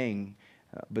great thing,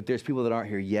 but there's people that aren't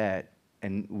here yet,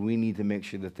 and we need to make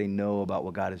sure that they know about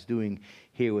what God is doing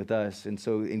here with us. And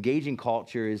so engaging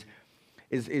culture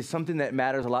is something that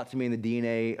matters a lot to me in the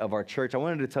DNA of our church. I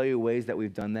wanted to tell you ways that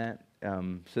we've done that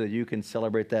so that you can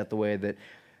celebrate that the way that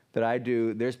I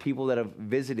do. There's people that have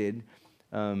visited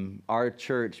our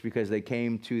church because they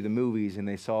came to the movies and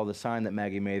they saw the sign that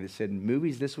Maggie made that said,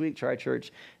 movies this week, try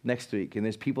church next week. And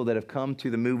there's people that have come to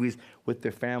the movies with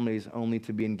their families only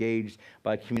to be engaged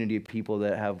by a community of people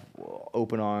that have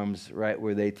open arms right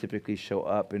where they typically show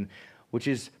up, and which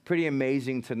is pretty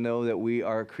amazing to know that we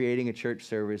are creating a church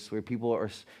service where people are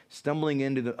stumbling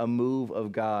into a move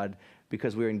of God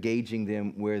because we're engaging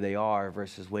them where they are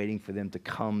versus waiting for them to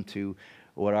come to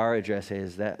what our address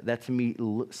is. That to me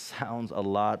sounds a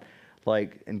lot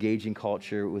like engaging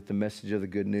culture with the message of the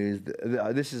good news.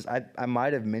 I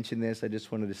might have mentioned this. I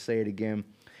just wanted to say it again.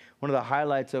 One of the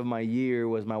highlights of my year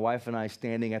was my wife and I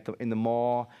standing in the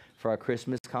mall for our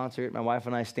Christmas concert. My wife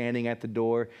and I standing at the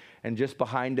door, and just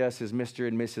behind us is Mr.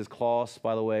 and Mrs. Claus.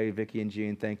 By the way, Vicky and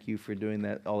Jean, thank you for doing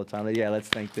that all the time. Yeah, let's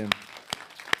thank them.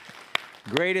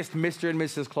 Greatest Mr. and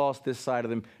Mrs. Claus this side of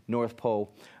the North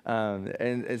Pole.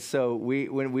 And so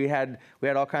we had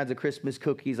all kinds of Christmas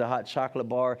cookies, a hot chocolate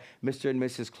bar, Mr. and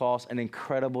Mrs. Claus, an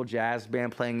incredible jazz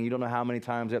band playing. You don't know how many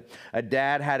times a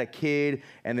dad had a kid,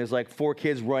 and there's like 4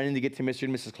 kids running to get to Mr.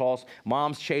 and Mrs. Claus.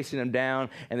 Mom's chasing them down,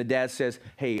 and the dad says,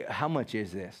 hey, how much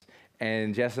is this?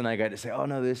 And Jess and I got to say, oh,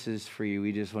 no, this is free.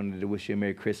 We just wanted to wish you a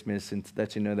Merry Christmas and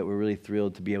let you know that we're really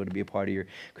thrilled to be able to be a part of your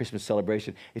Christmas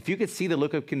celebration. If you could see the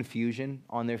look of confusion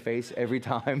on their face every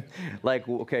time, like,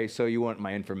 okay, so you want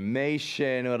my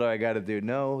information? What do I got to do?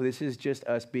 No, this is just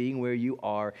us being where you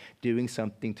are, doing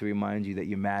something to remind you that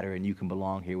you matter and you can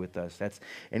belong here with us. That's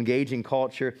engaging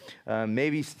culture.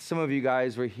 Maybe some of you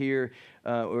guys were here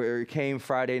or came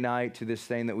Friday night to this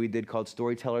thing that we did called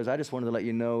Storytellers, I just wanted to let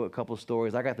you know a couple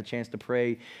stories. I got the chance to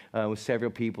pray with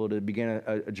several people to begin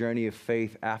a journey of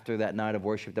faith after that night of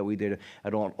worship that we did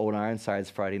at Old Ironsides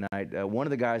Friday night. One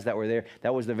of the guys that were there,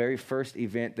 that was the very first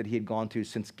event that he had gone to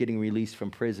since getting released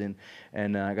from prison,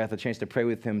 and I got the chance to pray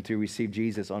with him to receive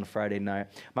Jesus on Friday night.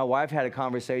 My wife had a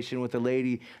conversation with a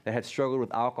lady that had struggled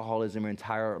with alcoholism her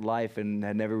entire life and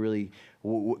had never really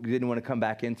didn't want to come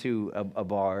back into a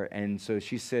bar. And so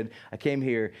she said, I came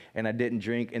here and I didn't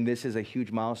drink, and this is a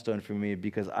huge milestone for me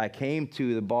because I came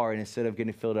to the bar and instead of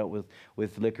getting filled up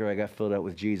with liquor, I got filled up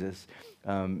with Jesus.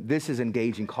 This is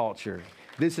engaging culture.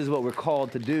 This is what we're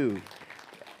called to do.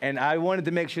 And I wanted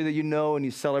to make sure that you know and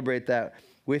you celebrate that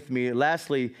with me.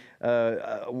 Lastly,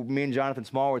 me and Jonathan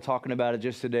Small were talking about it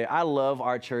just today. I love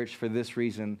our church for this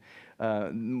reason.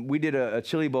 We did a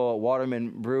chili bowl at Waterman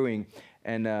Brewing,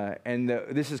 and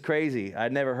this is crazy.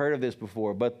 I'd never heard of this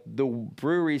before, but the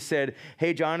brewery said,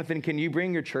 hey, Jonathan, can you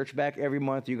bring your church back every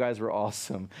month? You guys were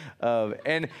awesome.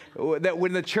 And that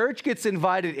when the church gets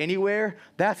invited anywhere,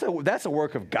 that's a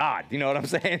work of God. You know what I'm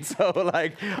saying? So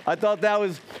like, I thought that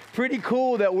was pretty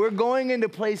cool that we're going into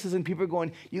places and people are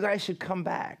going, you guys should come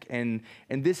back. And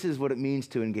this is what it means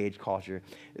to engage culture.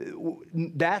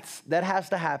 That has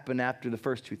to happen after the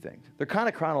first two things. They're kind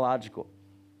of chronological.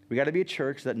 We got to be a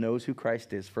church that knows who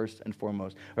Christ is first and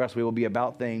foremost, or else we will be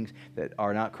about things that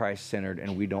are not Christ-centered,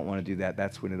 and we don't want to do that.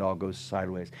 That's when it all goes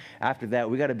sideways. After that,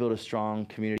 we got to build a strong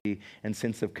community and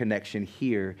sense of connection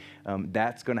here.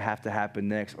 That's going to have to happen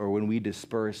next, or when we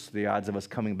disperse, the odds of us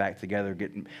coming back together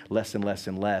get less and less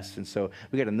and less. And so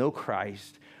we got to know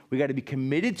Christ. We got to be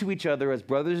committed to each other as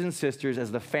brothers and sisters, as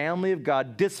the family of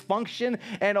God, dysfunction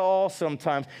and all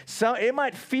sometimes. So it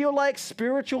might feel like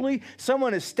spiritually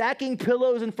someone is stacking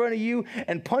pillows in front of you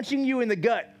and punching you in the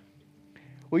gut.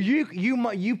 Well,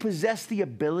 you possess the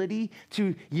ability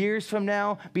to, years from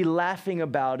now, be laughing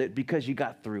about it because you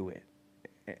got through it.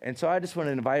 And so I just want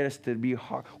to invite us to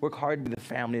work hard to be the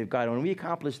family of God. And when we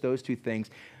accomplish those two things,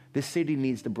 this city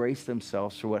needs to brace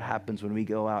themselves for what happens when we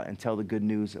go out and tell the good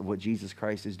news of what Jesus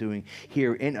Christ is doing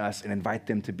here in us and invite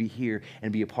them to be here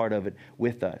and be a part of it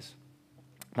with us.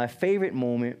 My favorite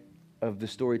moment of the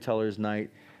Storytellers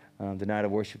night, the night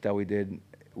of worship that we did,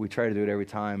 we try to do it every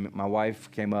time. My wife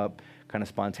came up kind of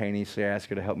spontaneously. I asked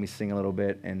her to help me sing a little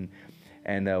bit, and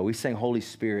we sang Holy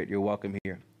Spirit, You're Welcome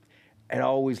Here. It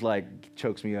always like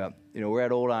chokes me up. You know, we're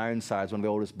at Old Ironsides, one of the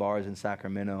oldest bars in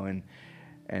Sacramento,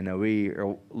 and we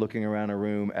are looking around a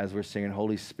room as we're singing,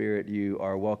 Holy Spirit, you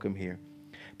are welcome here.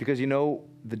 Because you know,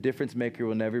 the difference maker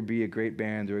will never be a great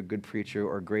band or a good preacher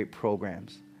or great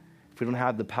programs. If we don't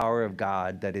have the power of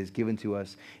God that is given to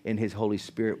us in his Holy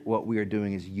Spirit, what we are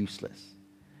doing is useless.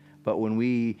 But when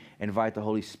we invite the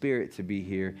Holy Spirit to be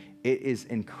here, it is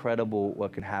incredible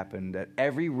what can happen. That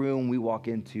every room we walk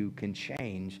into can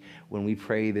change when we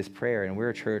pray this prayer. And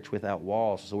we're a church without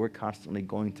walls, so we're constantly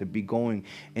going to be going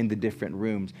into different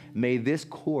rooms. May this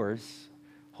course,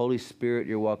 Holy Spirit,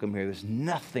 you're welcome here. There's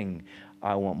nothing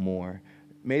I want more.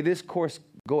 May this course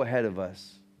go ahead of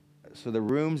us. So the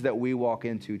rooms that we walk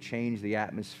into change the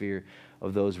atmosphere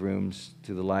of those rooms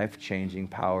to the life-changing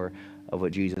power of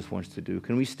what Jesus wants to do.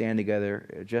 Can we stand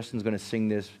together? Justin's going to sing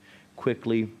this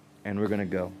quickly, and we're going to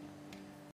go.